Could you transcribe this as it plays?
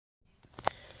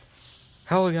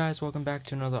Hello guys, welcome back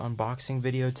to another unboxing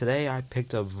video. Today I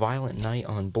picked up Violent Night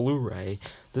on Blu-ray.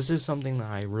 This is something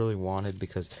that I really wanted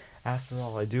because after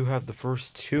all I do have the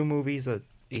first two movies that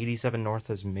 87 North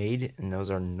has made, and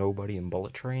those are Nobody and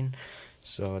Bullet Train.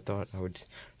 So I thought I would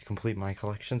complete my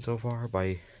collection so far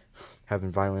by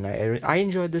having Violent Night. I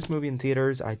enjoyed this movie in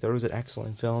theaters. I thought it was an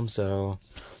excellent film. So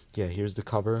yeah, here's the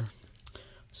cover,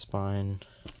 spine,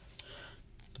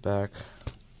 the back.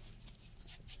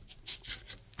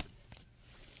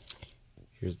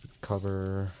 Here's the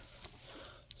cover,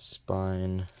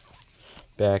 spine,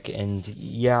 back, and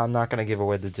yeah, I'm not gonna give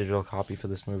away the digital copy for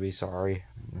this movie. Sorry.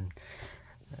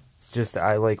 It's just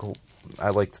I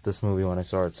liked this movie when I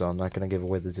saw it, so I'm not gonna give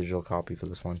away the digital copy for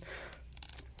this one.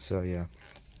 So yeah,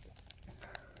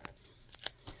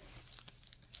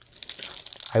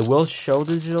 I will show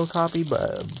the digital copy,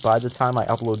 but by the time I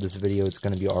upload this video, it's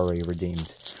gonna be already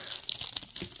redeemed.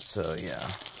 So yeah.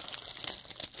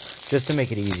 Just to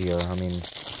make it easier, I mean,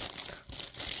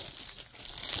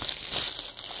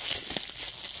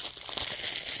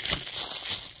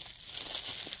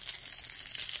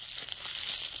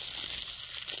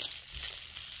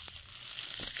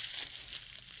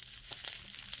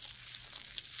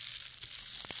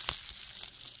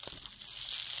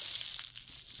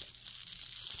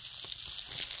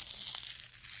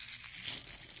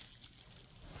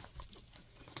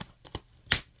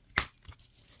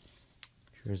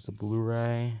 here's the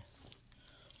Blu-ray.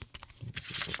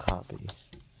 This is the copy,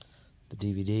 the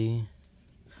DVD.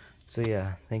 So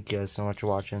yeah, thank you guys so much for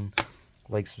watching.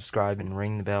 Like, subscribe, and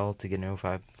ring the bell to get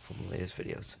notified for the latest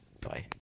videos. Bye.